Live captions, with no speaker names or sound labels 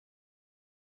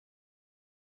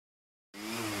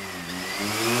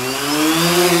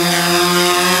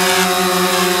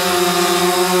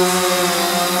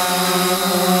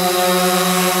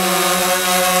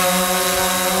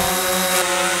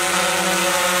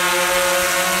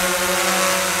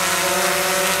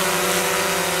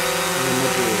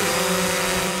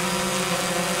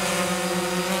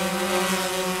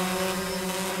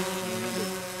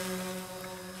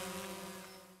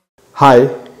Hi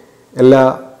എല്ലാ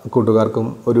കൂട്ടുകാർക്കും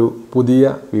ഒരു പുതിയ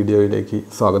വീഡിയോയിലേക്ക്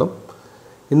സ്വാഗതം.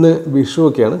 ഇന്ന്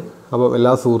വിഷുവൊക്കെയാണ്. അപ്പോൾ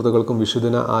എല്ലാ സുഹൃത്തുക്കൾക്കും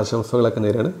വിഷുദിന ആശംസകളൊക്കെ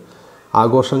നേരാണ്.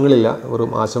 ആഘോഷങ്ങളില്ല,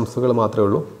 വെറും ആശംസകൾ മാത്രമേ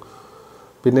ഉള്ളൂ.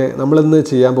 പിന്നെ നമ്മളിന്ന്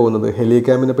ചെയ്യാൻ പോകുന്നത്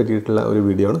ഹെലികാമിനെ പറ്റിയിട്ടുള്ള ഒരു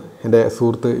വീഡിയോ ആണ്. എൻ്റെ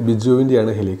സുഹൃത്ത്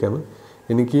ബിജുവിൻ്റെയാണ് ഹെലികാം.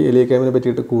 എനിക്ക് ഹെലികാമിനെ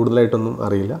പറ്റിയിട്ട് കൂടുതലായിട്ടൊന്നും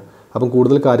അറിയില്ല. അപ്പം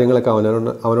കൂടുതൽ കാര്യങ്ങളൊക്കെ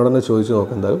അവനോട് തന്നെ ചോദിച്ചു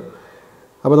നോക്കാം എന്തായാലും.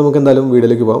 അപ്പോൾ നമുക്ക് എന്തായാലും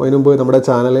വീഡിയോയിലേക്ക് പോകാം. അതിന് മുമ്പ് നമ്മുടെ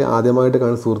ചാനൽ ആദ്യമായിട്ട്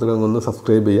കാണുന്ന സുഹൃത്തുക്കൾ ഒന്ന്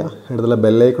സബ്സ്ക്രൈബ് ചെയ്യുക, അടുത്തുള്ള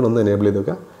ബെല്ലൈക്കൺ ഒന്ന് എനേബിൾ ചെയ്ത്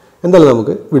വെക്കുക. എന്തായാലും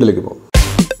നമുക്ക് വീഡിയോയിലേക്ക് പോകാം.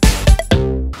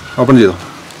 ഓപ്പൺ ചെയ്തോ.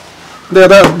 ഇത്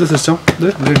ഏതാ ഇത് സിസ്റ്റം? ഇത്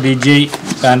Dji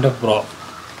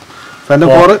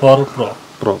Phantom4pro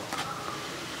Pro.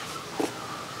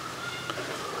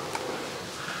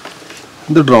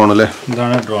 ഇത് ഡ്രോൺ അല്ലേ?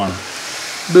 ഇതാണ് ഡ്രോൺ.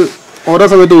 ഇത് ഓരോ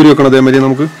സമയത്ത് ഊരി വെക്കണം അതേമാതിരി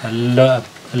നമുക്ക് എല്ലാ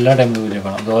ടൈമിലും ഊരി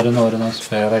വെക്കണം. അത് ഓരോന്ന്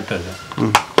സ്പെയർ ആയിട്ട് വരും.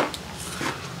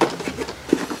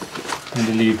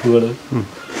 അതിൻ്റെ ലീഫുകൾ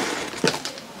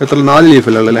എത്ര? 4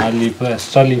 ലീഫല്ലേ? 4 ലീഫ്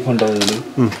എക്സ്ട്രാ ലീഫ് ഉണ്ടാവും ഇതിൽ.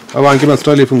 അത് വാങ്ങിക്കുമ്പോൾ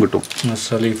എക്സ്ട്രാ ലീഫും കിട്ടും.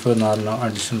 എക്സ്ട്രാ ലീഫ് 4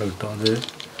 അഡീഷണൽ കിട്ടും. അത്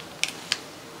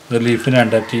ലീഫിന്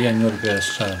 2500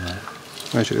 എക്സ്ട്രാ ആണ്.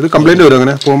 ശരി. ഇത് കംപ്ലൈൻറ്റ് വരും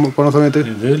അങ്ങനെ പോകുന്ന സമയത്ത്?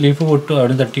 ഇത് ലീഫ് പൊട്ടും.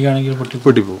 അവിടെ തട്ടിക്കുകയാണെങ്കിൽ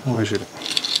പൊട്ടിപ്പോകും. ശരി.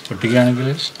 പൊട്ടിക്കുകയാണെങ്കിൽ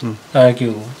താഴേക്ക്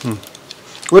പോകും.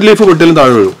 ഒരു ലീഫ് പൊട്ടിയാലും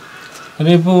താഴെ വീഴും. ഒരു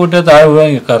ലീഫ് പൊട്ടിയാൽ താഴെ വീഴാൻ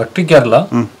കറക്റ്റ് നിൽക്കാറില്ല.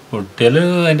 പൊട്ടിയാൽ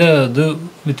അതിൻ്റെ ഇത്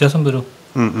വ്യത്യാസം വരും.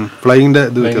 ഫ്ലൈയിങ്ങിൻ്റെ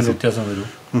വ്യത്യാസം വരും.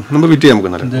 നമ്മൾ ഫിറ്റ് ചെയ്യാം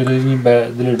നമുക്ക്.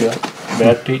 ഇതിലിടുക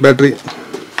ബാറ്ററി.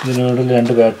 ഇതിനോട്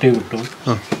 2 ബാറ്ററി കിട്ടും.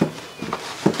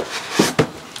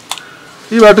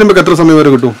 ഈ ബാറ്ററി നമുക്ക് എത്ര സമയം വരെ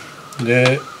കിട്ടും?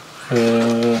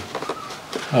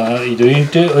 ഇത് 20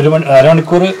 മിനിറ്റ്,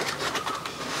 അരമണിക്കൂർ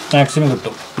മാക്സിമം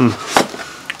കിട്ടും.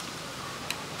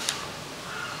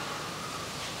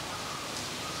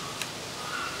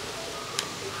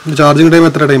 ചാർജിങ് ടൈം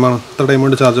എത്ര ടൈമാണ്? എത്ര ടൈം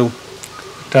കൊണ്ട് ചാർജ് ആവും?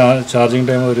 ചാർജിങ്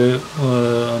ടൈം ഒരു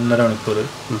 1.5 മണിക്കൂർ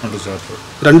കൊണ്ട് ചാർജ്.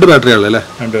 2 ബാറ്ററി ആണല്ലേ?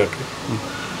 2 ബാറ്ററി.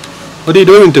 ഒരു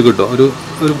 20 മിനിറ്റ് കിട്ടും ഒരു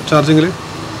ചാർജിങ്ങിൽ?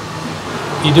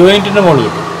 20 മിനിറ്റിൻ്റെ മുകളിൽ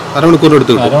കിട്ടും. അരമണിക്കൂറിൻ്റെ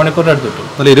അടുത്ത് കിട്ടും. അരമണിക്കൂറിൻ്റെ അടുത്ത് കിട്ടും.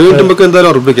 അല്ല, 20 മിനിറ്റ് നമുക്ക് എന്തായാലും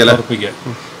ഉറപ്പിക്കാം.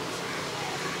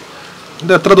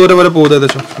 ഇത് എത്ര ദൂരം വരെ പോകും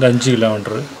ഏകദേശം? 5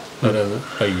 കിലോമീറ്റർ വരെ അത്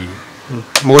കൈ ചെയ്യും.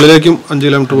 മുകളിലേക്കും 5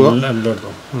 കിലോമീറ്റർ പോകാം.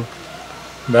 എല്ലായിടത്തും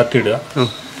ബാറ്ററി ഇടുക.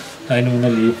 അതിന് മുന്നേ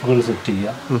ലീഫുകൾ സെറ്റ്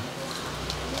ചെയ്യുക.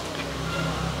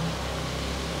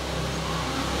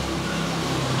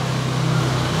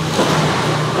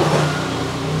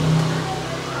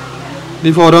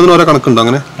 ലീഫ് ഓരോന്നിനും ഓരോ കണക്കുണ്ടോ?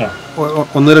 അങ്ങനെ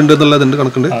 1, 2 എന്നുള്ളതുണ്ട്,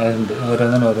 കണക്കുണ്ട്.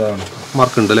 ഓരോന്നിനും ഓരോ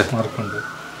മാർക്കുണ്ട് അല്ലേ? മാർക്കുണ്ട്.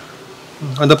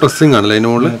 എന്താ പ്രസ്സിങ് ആണല്ലേ അതിന്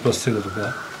മുകളിൽ? പ്രസ് ചെയ്തെടുക്കുക.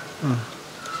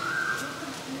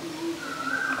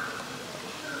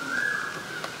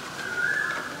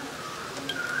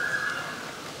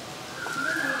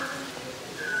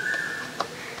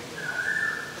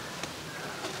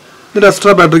 ഇതിൻ്റെ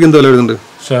എക്സ്ട്രാ ബാറ്ററിക്ക് എന്താ വില വരുന്നുണ്ട്?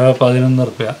 11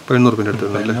 റുപ്യ. 11 റുപ്യൻ്റെ അടുത്ത്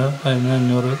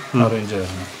 1500 അറേഞ്ച്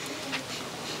ആയിരുന്നു.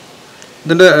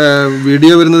 ഇതിൻ്റെ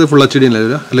വീഡിയോ വരുന്നത് ഫുൾ HD അല്ലേ?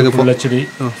 അല്ലെങ്കിൽ ഫുൾ HD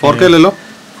 4K അല്ലല്ലോ?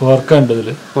 4K ഉണ്ട് ഇതിൽ.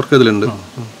 4K ഇതിലുണ്ട്.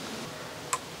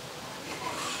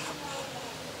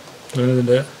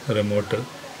 ഇതിൻ്റെ റിമോട്ട്,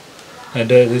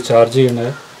 അതിൻ്റെ ഇത് ചാർജ് ചെയ്യണ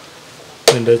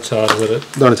ഇതിൻ്റെ ചാർജർ.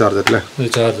 ഇതാണ് ചാർജർ അല്ലേ? ഇത്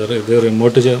ചാർജർ. ഇത്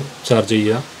റിമോട്ട് ചാർജ്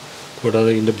ചെയ്യുക. കൂടാതെ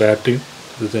ഇതിൻ്റെ ബാറ്ററി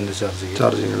ഇത് തന്നെ ചാർജ്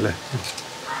ചെയ്യും അല്ലേ?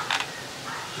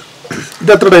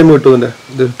 ഇത് എത്ര ടൈം കിട്ടും ഇതിൻ്റെ?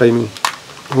 ഇത് ടൈമിങ്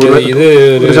ഇത്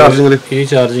ഈ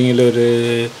ചാർജിങ്ങിൽ ഒരു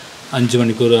 5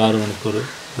 മണിക്കൂർ 6 മണിക്കൂർ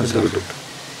കിട്ടും.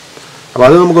 അപ്പോൾ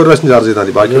അത് നമുക്ക് ഒരു പ്രാവശ്യം ചാർജ് ചെയ്താൽ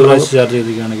മതി. ബാക്കി ചാർജ്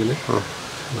ചെയ്തിരിക്കുകയാണെങ്കിൽ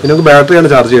നമുക്ക് ബാറ്ററിയാണ്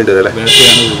ചാർജ് ചെയ്യേണ്ടത് അല്ലേ?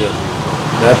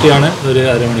 ബാറ്ററിയാണ് ഒരു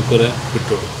അരമണിക്കൂർ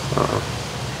കിട്ടുള്ളൂ.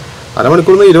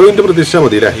 അരമണിക്കൂറിന് 20 മിനിറ്റ് പ്രതീക്ഷിച്ചാൽ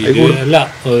മതി അല്ലേ? അല്ല,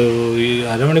 ഈ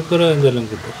അരമണിക്കൂർ എന്തെല്ലാം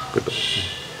കിട്ടും.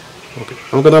 ഓക്കെ,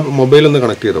 നമുക്കെന്നാൽ മൊബൈലൊന്ന്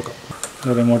കണക്ട് ചെയ്ത് നോക്കാം.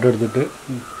 റിമോട്ട് എടുത്തിട്ട്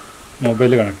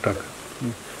മൊബൈൽ കണക്ട് ആക്കുക.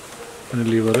 പിന്നെ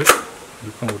ലിവർ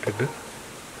അല്പം കൂട്ടിയിട്ട്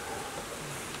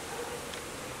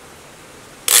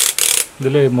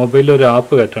ഇതിൽ മൊബൈലിൽ ഒരു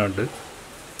ആപ്പ് കയറ്റാനുണ്ട്.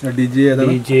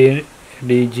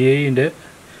 DJIൻ്റെ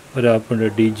ഒരു ആപ്പുണ്ട്.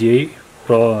 Dji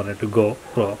Pro പറഞ്ഞിട്ട്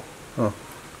Pro.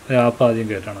 ആപ്പ് ആദ്യം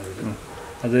കയറ്റണം അതിൽ.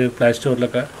 അത് പ്ലേ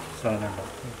സ്റ്റോറിലൊക്കെ സാധനം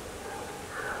ഉണ്ടാവും.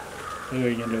 അത്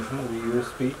കഴിഞ്ഞതിന് ശേഷം ഒരു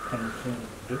USB കണക്ഷൻ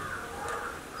ഉണ്ട്.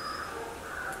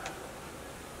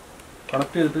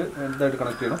 കണക്ട് ചെയ്തിട്ട് എന്തായിട്ട്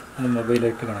കണക്ട് ചെയ്യണം? അത്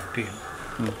മൊബൈലായിട്ട് കണക്ട് ചെയ്യണം.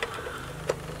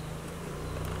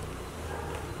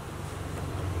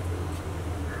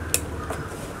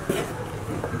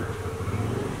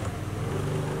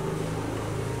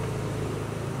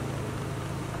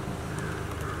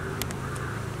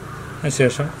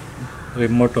 അതിനുശേഷം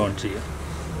റിമോട്ട് ഓൺ ചെയ്യാം.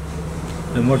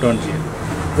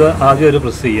 ഇത് ആദ്യം ഒരു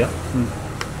പ്രസ് ചെയ്യുക.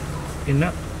 പിന്നെ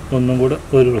ഒന്നും കൂടെ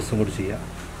ഒരു പ്രസ്സും കൂടി ചെയ്യുക.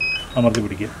 അമർത്തി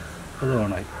പിടിക്കുക. അത്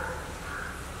ഓണായി.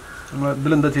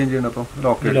 ഇതിലെന്താ ചേഞ്ച് ചെയ്യണം? അപ്പോൾ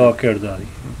ലോക്ക് എടുത്താൽ മതി.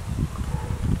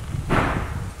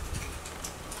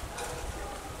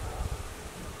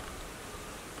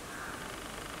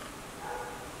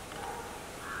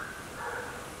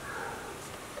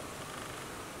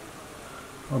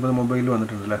 അപ്പോൾ മൊബൈൽ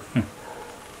വന്നിട്ടുണ്ടല്ലേ.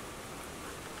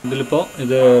 ഇതിലിപ്പോൾ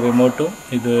ഇത് റിമോട്ടും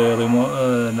ഇത്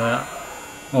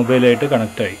മൊബൈലായിട്ട്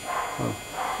കണക്റ്റായി.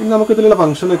 ഇനി നമുക്കിതിലുള്ള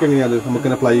ഫംഗ്ഷനൊക്കെ എങ്ങനെയാണ്?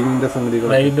 നമുക്കിങ്ങനെ ഫ്ലൈങ്ങിൻ്റെ സംഗതികൾ.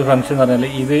 ഫ്ലൈങ്ങിൻ്റെ ഫംഗ്ഷൻ എന്ന് പറഞ്ഞാൽ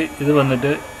ഇത്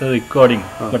വന്നിട്ട് റെക്കോർഡിങ്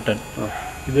ബട്ടൺ.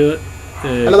 ഇത്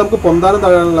അല്ല, നമുക്ക് പൊന്താനും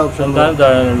താഴാനുള്ള ഓപ്ഷൻ. പൊന്താനും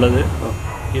താഴാനുള്ളത്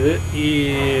ഇത്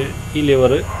ഈ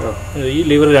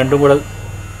ലിവർ രണ്ടും കൂടെ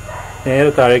നേരെ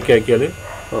താഴേക്ക് ആക്കിയാൽ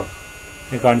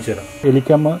കാണിച്ചു തരാം.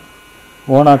 ഹെലികാം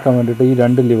ഓൺ ആക്കാൻ വേണ്ടിയിട്ട് ഈ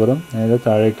രണ്ട് ലിവറും നേരെ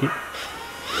താഴേക്ക്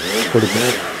കൊടുക്കും.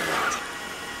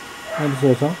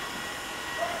 അതിനുശേഷം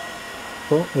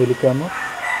ഇപ്പോൾ ഹെലികാം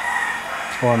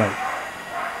ഓണായി.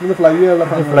 ഇത് ഫ്ലൈ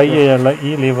ചെയ്യാനുള്ള ഈ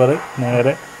ലിവർ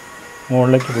നേരെ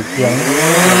മുകളിലേക്ക് പൊക്കിയാണ്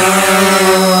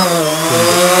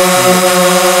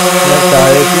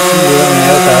താഴേക്ക് ഈ ലിവർ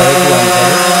നേരെ താഴേക്ക്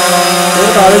കാണിച്ചാൽ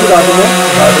താഴേക്ക് കാട്ടുമ്പോൾ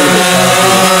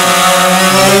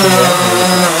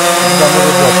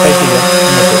റൊട്ടേറ്റ് ചെയ്യാം.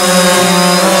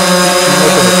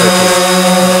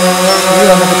 ഇത്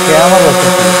നമുക്ക് ക്യാമറ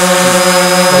റൊട്ടേറ്റ്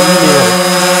ചെയ്യാം.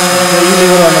 ഈ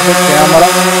ലിവർ നമുക്ക് ക്യാമറ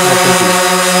റൊട്ടേറ്റ് ചെയ്യാം.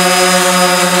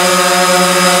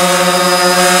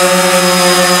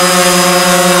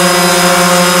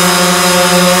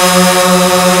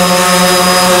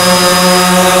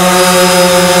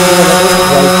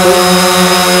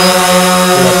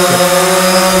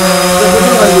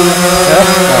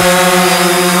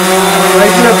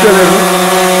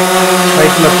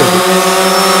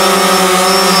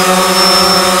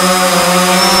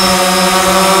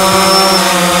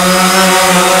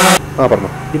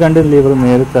 ഈ രണ്ട് ലിവർ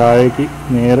നേരെ താഴേക്ക്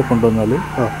നേരെ കൊണ്ടുവന്നാൽ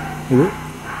ഇത്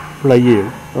ഫ്ലൈ ചെയ്യും.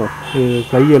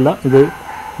 ഫ്ലൈ അല്ല, ഇത്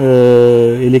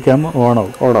ഹെലികാം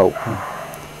ഓണാവും.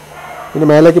 പിന്നെ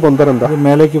മേലേക്ക് പൊന്താൻ എന്താ?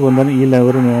 മേലേക്ക് പൊന്താൻ ഈ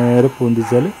ലെവർ നേരെ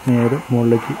പൊന്തിച്ചാൽ നേരെ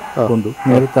മുകളിലേക്ക് പൊന്തും.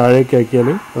 നേരെ താഴേക്ക് ആക്കിയാൽ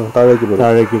താഴേക്ക്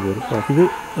പോരും. ഇത്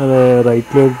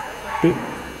റൈറ്റിലോട്ട്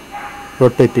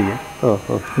റൊട്ടേറ്റ് ചെയ്യാം.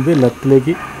 ഇത്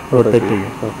ലെഫ്റ്റിലേക്ക് റൊട്ടേറ്റ്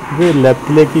ചെയ്യാം. ഇത്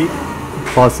ലെഫ്റ്റിലേക്ക്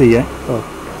പാസ് ചെയ്യാൻ,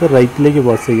 ഇത് റൈറ്റിലേക്ക്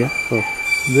പാസ് ചെയ്യാം.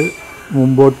 ഇത്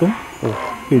മുമ്പോട്ടും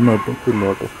പിന്നോട്ടും.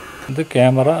 ഇത്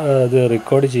ക്യാമറ ഇത്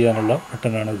റെക്കോർഡ് ചെയ്യാനുള്ള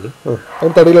ബട്ടണാണ്.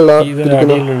 ഇതിൻ്റെ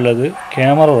അടിയിലുള്ളത്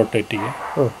ക്യാമറ റൊട്ടേറ്റ് ചെയ്യാം.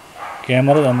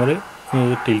 ക്യാമറ നമ്മൾ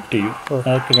ടിൽറ്റ് ചെയ്യും.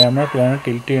 ആ ക്യാമറ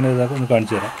ടിൽറ്റ് ചെയ്യുന്നത് ഇതൊക്കെ ഒന്ന്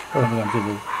കാണിച്ചു തരാം.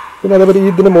 പിന്നെ അതേപോലെ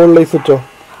ഇതിന് മുകളിൽ സ്വിച്ചോ?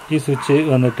 ഈ സ്വിച്ച്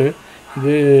വന്നിട്ട്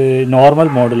ഇത് നോർമൽ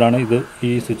മോഡിലാണ്. ഇത്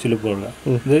ഈ സ്വിച്ചിൽ പോകുക.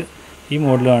 ഇത് ഈ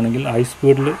മോഡിലാണെങ്കിൽ ഹൈ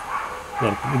സ്പീഡിൽ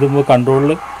വർക്കും. ഇത് നമുക്ക്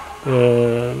കൺട്രോളിൽ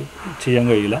ചെയ്യാൻ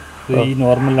കഴിയില്ല. ഇത് ഈ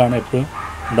നോർമലിലാണ് എപ്പോഴും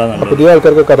ഉണ്ടാകുന്നത്. പുതിയ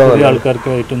ആൾക്കാർക്ക്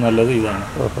ഏറ്റവും നല്ലത് ഇതാണ്.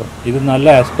 ഇത് നല്ല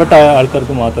എക്സ്പെർട്ട് ആയ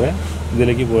ആൾക്കാർക്ക് മാത്രമേ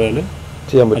ഇതിലേക്ക് പോയാൽ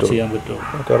ചെയ്യാൻ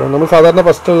പറ്റുള്ളൂ. സാധാരണ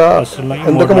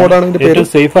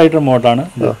സേഫ് ആയിട്ടുള്ള മോഡാണ്.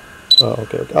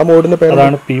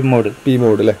 അതാണ് പി മോഡ്.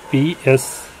 അല്ലേ? PS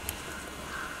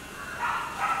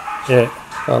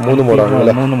മൂന്ന്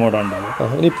മോഡാണ്.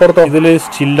 ഇതിൽ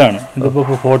സ്റ്റില്ലാണ്. ഇതിപ്പോ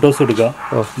ഫോട്ടോസ് എടുക്കാം.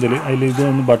 അതിൽ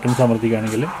ഇതൊന്ന് ബട്ടൺസ്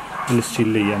അമർത്തിക്കുകയാണെങ്കിൽ ഇതിൽ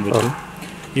സ്റ്റിൽ ചെയ്യാൻ പറ്റും.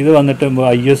 ഇത് വന്നിട്ട്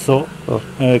ISO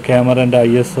ക്യാമറന്റെ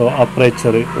ISO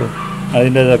അപ്പറേച്ചർ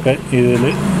അതിൻ്റെതൊക്കെ ഇതിൽ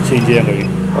ചേഞ്ച് ചെയ്യാൻ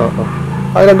കഴിയും.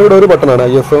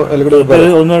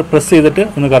 ഒന്ന് പ്രസ് ചെയ്തിട്ട്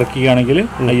ഒന്ന് കറക്കുകയാണെങ്കിൽ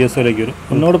ISOയിലേക്ക് വരും.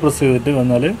 ഒന്നുകൂടെ പ്രസ് ചെയ്തിട്ട്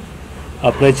വന്നാൽ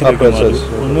അപ്പറേച്ചറിലേക്ക് മാറും.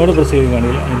 ഒന്നുകൂടെ പ്രസ്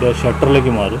ചെയ്യുകയാണെങ്കിൽ അതിന്റെ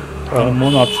ഷട്ടറിലേക്ക് മാറും.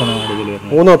 3 ഓപ്ഷനാണ് ഇതിൽ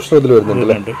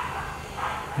വരുന്നത്.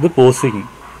 ഇത് പോസിങ്.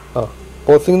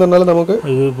 നമുക്ക്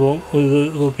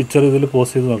പിക്ചർ ഇതിൽ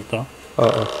പോസ് ചെയ്ത് നിർത്താം.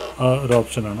 ആ ഒരു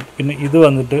ഓപ്ഷനാണ്. പിന്നെ ഇത്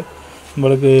വന്നിട്ട്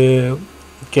നമ്മൾക്ക്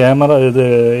ക്യാമറ ഇത്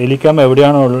ഹെലികാം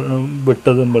എവിടെയാണോ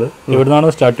വിട്ടത്, നമ്മൾ എവിടെയാണോ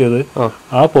സ്റ്റാർട്ട് ചെയ്തത്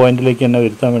ആ പോയിന്റിലേക്ക് തന്നെ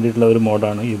വരുത്താൻ വേണ്ടിയിട്ടുള്ള ഒരു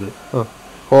മോഡാണ് ഇത്.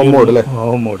 Home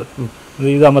mode.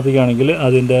 ഇത് അമർത്തിക്കുകയാണെങ്കിൽ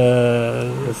അതിന്റെ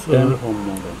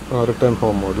റിട്ടേൺ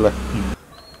ഹോം മോഡ് അല്ലേ?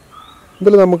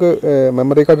 ഇതിൽ നമുക്ക്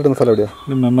മെമ്മറി കാർഡ് ഇടുന്ന സ്ഥലം എവിടെയാണ്?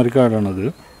 ഇത് മെമ്മറി കാർഡാണത്.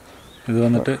 ഇത്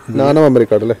വന്നിട്ട് നാനോ മെമ്മറി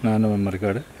കാർഡ് അല്ലേ? Nano memory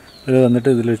card. ഇത് വന്നിട്ട്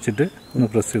ഇതിൽ വെച്ചിട്ട് ഒന്ന്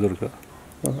പ്രസ് ചെയ്ത് കൊടുക്കുക.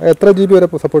 എത്ര GB വരെ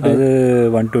സപ്പോർട്ട് ചെയ്യും? അത്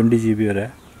 120 GB വരെ.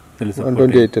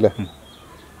 128 അല്ലേ?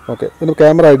 ഓക്കെ. ഇതിന്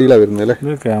ക്യാമറ ഐഡിയിലാണ് വരുന്നത് അല്ലേ?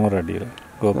 ഇത് ക്യാമറ ഐഡിയിലാണ്.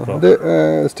 GoPro. ഇത്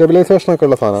സ്റ്റെബിലൈസേഷൻ ഒക്കെ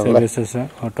ഉള്ള സാധനമാണ്.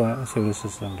 ഓട്ടോ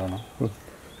സ്റ്റെബിലൈസേഷൻ ആണ്.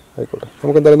 ആയിക്കോട്ടെ,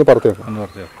 നമുക്ക് എന്തായാലും പറഞ്ഞു തരാം.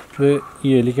 ഇത് ഈ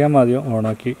ഹെലികാം ആദ്യം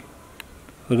ഓണാക്കി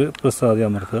ഒരു പ്രസ് ആദ്യം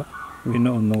അമർത്തുക. പിന്നെ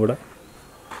ഒന്നും കൂടെ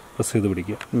പ്രസ് ചെയ്ത്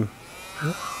പിടിക്കുക.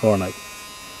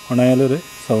 ഓണായാലൊരു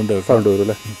സൗണ്ട് വരും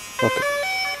അല്ലേ? ഓക്കെ.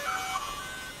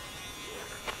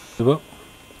 ഇപ്പോൾ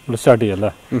ഇവിടെ സ്റ്റാർട്ട് ചെയ്യാം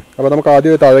അല്ലേ? അപ്പോൾ നമുക്ക്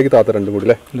ആദ്യം താഴേക്ക് താത്ത രണ്ടും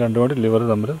കൂടി ലിവർ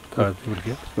തമ്മിൽ താഴ്ത്തി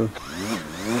പിടിക്കുക.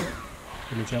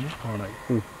 ഹെലികാം ഓണായി.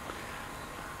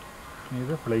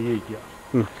 ഇത് ഫ്ലൈ ചെയ്യിക്കുക.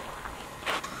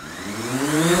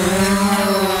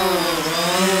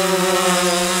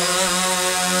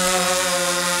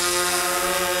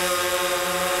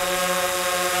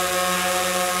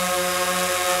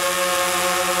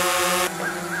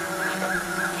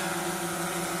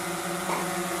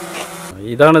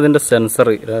 ഇതാണ് ഇതിൻ്റെ സെൻസർ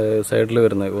സൈഡിൽ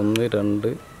വരുന്നത്. 1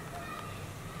 2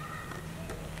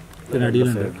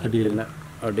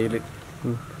 അടിയിൽ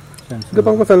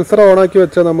ഇതിപ്പോൾ നമുക്ക് സെൻസർ ഓണാക്കി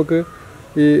വെച്ചാൽ നമുക്ക്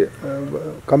ഈ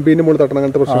കമ്പീൻ്റെ മുകളിൽ തട്ടണം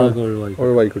അങ്ങനത്തെ പ്രശ്നം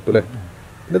ഒഴിവായി കിട്ടും അല്ലേ?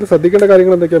 ഇതിൽ ശ്രദ്ധിക്കേണ്ട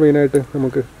കാര്യങ്ങൾ എന്തൊക്കെയാണ്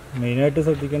മെയിനായിട്ട്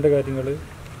ശ്രദ്ധിക്കേണ്ട കാര്യങ്ങൾ?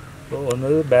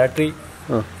 ഒന്നത് ബാറ്ററി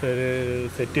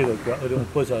സെറ്റ് ചെയ്ത് വെക്കുക ഒരു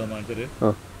 30%.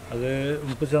 അത്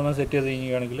 30% സെറ്റ് ചെയ്ത്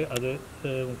കഴിഞ്ഞാണെങ്കിൽ അത്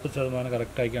 30%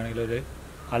 കറക്റ്റ് ആക്കിയാണെങ്കിൽ ഒരു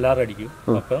അലാറം അടിക്കും.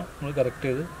 അപ്പം നമ്മൾ കറക്റ്റ്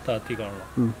ചെയ്ത് താത്തി കാണണം.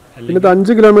 അല്ലെങ്കിൽ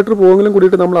 5 കിലോമീറ്റർ പോകെങ്കിലും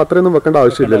കൂടിയിട്ട് നമ്മൾ അത്രയൊന്നും വെക്കേണ്ട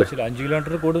ആവശ്യമില്ല. 5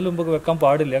 കിലോമീറ്റർ കൂടുതൽ നമുക്ക് വെക്കാൻ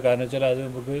പാടില്ല. കാരണം വെച്ചാൽ അത്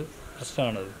നമുക്ക്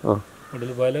പ്രശ്നമാണത്.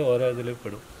 കൂടുതൽ പോയാൽ ഓരോ ഇതിൽ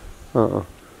പെടും.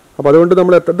 അപ്പോൾ അതുകൊണ്ട്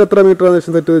നമ്മൾ എത്ര മീറ്ററാണ്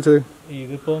സെറ്റ് വെച്ചത്?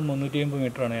 ഇതിപ്പോൾ 350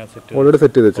 മീറ്ററാണ് ഞാൻ ഓൾറെഡി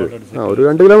സെറ്റ് ചെയ്ത് വെച്ചത്. ഒരു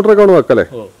 2 കിലോമീറ്റർ ഒക്കെ ആണ് വെക്കല്ലേ?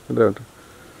 2 കിലോമീറ്റർ.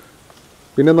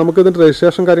 പിന്നെ നമുക്ക് ഇതിന്റെ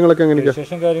രജിസ്ട്രേഷൻ കാര്യങ്ങളൊക്കെ എങ്ങനെയാണ്?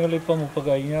 രജിസ്ട്രേഷൻ കാര്യങ്ങൾ ഇപ്പം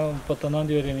കഴിഞ്ഞ 31-ാം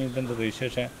തീയതി വരെ ഇതിന്റെ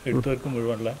രജിസ്ട്രേഷൻ എടുത്തവർക്ക്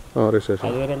മുഴുവനുള്ള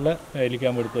അതുവരെയുള്ള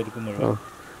ഹെലിക്യാമ്പ് എടുത്തവർക്ക് മുഴുവൻ.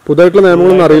 പുതുതായിട്ടുള്ള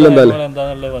നിയമങ്ങളൊന്നും അറിയില്ല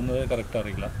എന്താണെന്നുള്ളത് വന്നത് കറക്റ്റ്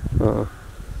അറിയില്ല.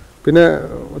 പിന്നെ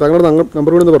താങ്കളുടെ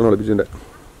നമ്പർ കൂടി പറഞ്ഞോളൂ ബിജുവിന്റെ.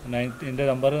 എന്റെ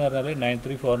നമ്പർ എന്ന് പറഞ്ഞാൽ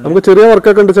 9349. നമുക്ക് ചെറിയ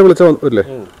വർക്കൊക്കെ ഉണ്ടെച്ചാൽ വിളിച്ചാൽ വരില്ലേ?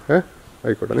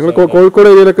 ആയിക്കോട്ടെ. നിങ്ങൾ കോഴിക്കോട്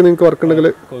ഏരിയയിലൊക്കെ നിങ്ങൾക്ക് വർക്ക് ഉണ്ടെങ്കിൽ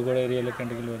കോഴിക്കോട് ഏരിയയിലൊക്കെ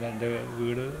ഉണ്ടെങ്കിൽ എൻ്റെ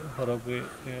വീട് ഫറോക്ക്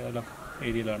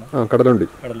ഏരിയയിലാണ്. കടലുണ്ടി.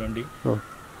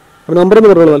 അപ്പോൾ നമ്പർ ഒന്ന്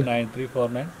പറഞ്ഞോളൂ.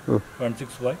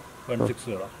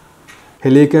 9349165160.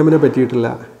 ഹെലികാമിനെ പറ്റിയിട്ടുള്ള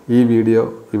ഈ വീഡിയോ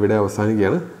ഇവിടെ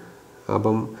അവസാനിക്കുകയാണ്.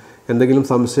 അപ്പം എന്തെങ്കിലും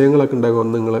സംശയങ്ങളൊക്കെ ഉണ്ടാകുമ്പോൾ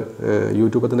നിങ്ങൾ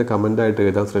യൂട്യൂബിൽ തന്നെ കമൻ്റായിട്ട്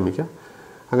എഴുതാൻ ശ്രമിക്കുക.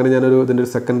 അങ്ങനെ ഇതിൻ്റെ ഒരു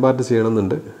സെക്കൻഡ് പാർട്ട്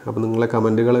ചെയ്യണമെന്നുണ്ട്. അപ്പോൾ നിങ്ങളെ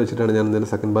കമൻറ്റുകൾ വെച്ചിട്ടാണ് ഞാൻ ഇതിൻ്റെ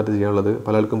സെക്കൻഡ് പാർട്ട് ചെയ്യാനുള്ളത്.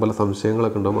 പലർക്കും പല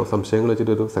സംശയങ്ങളൊക്കെ ഉണ്ടാകും. ആ സംശയങ്ങൾ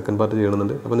വെച്ചിട്ട് ഒരു സെക്കൻഡ് പാർട്ട്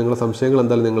ചെയ്യണമെന്നുണ്ട്. അപ്പോൾ നിങ്ങളുടെ സംശയങ്ങൾ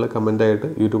എന്തായാലും നിങ്ങൾ കമൻറ്റായിട്ട്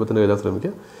യൂട്യൂബിൽ തന്നെ എഴുതാൻ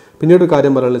ശ്രമിക്കുക. പിന്നീട് ഒരു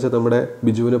കാര്യം പറയാനുള്ള വെച്ചാൽ നമ്മുടെ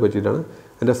ബിജുവിനെ പറ്റിയിട്ടാണ്.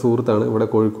 എൻ്റെ സുഹൃത്താണ്. ഇവിടെ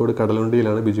കോഴിക്കോട്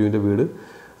കടലുണ്ടിയിലാണ് ബിജുവിൻ്റെ വീട്.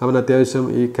 അവൻ അത്യാവശ്യം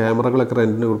ഈ ക്യാമറകളൊക്കെ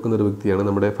റെൻറ്റിന് കൊടുക്കുന്ന ഒരു വ്യക്തിയാണ്.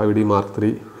 നമ്മുടെ 5D Mark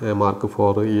 3, Mark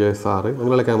 4, ESR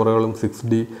അങ്ങനെയുള്ള ക്യാമറകളും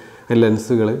 6D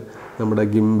ലെൻസുകൾ, നമ്മുടെ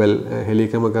ഗിംബൽ,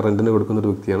 ഹെലികാമൊക്കെ റെൻറ്റിന് കൊടുക്കുന്നൊരു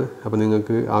വ്യക്തിയാണ്. അപ്പോൾ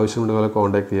നിങ്ങൾക്ക് ആവശ്യമുണ്ടെങ്കിൽ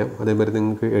കോൺടാക്ട് ചെയ്യാം. അതേമാതിരി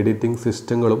നിങ്ങൾക്ക് എഡിറ്റിംഗ്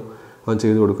സിസ്റ്റങ്ങളും അവൻ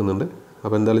ചെയ്ത് കൊടുക്കുന്നുണ്ട്.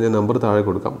 അപ്പോൾ എന്തായാലും ഞാൻ നമ്പർ താഴെ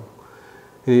കൊടുക്കാം.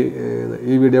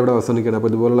 ഈ വീഡിയോ ഇവിടെ അവസാനിക്കുകയാണ്.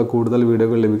 അപ്പോൾ ഇതുപോലുള്ള കൂടുതൽ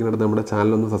വീഡിയോകൾ ലഭിക്കുന്നിടത്ത് നമ്മുടെ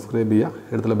ചാനലൊന്ന് സബ്സ്ക്രൈബ് ചെയ്യുക.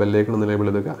 അടുത്തുള്ള ബെല്ലൈക്കൺ ഒന്ന് എനേബിൾ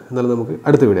ചെയ്തേക്കുക. എന്നാലും നമുക്ക്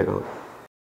അടുത്ത വീഡിയോ കാണാം.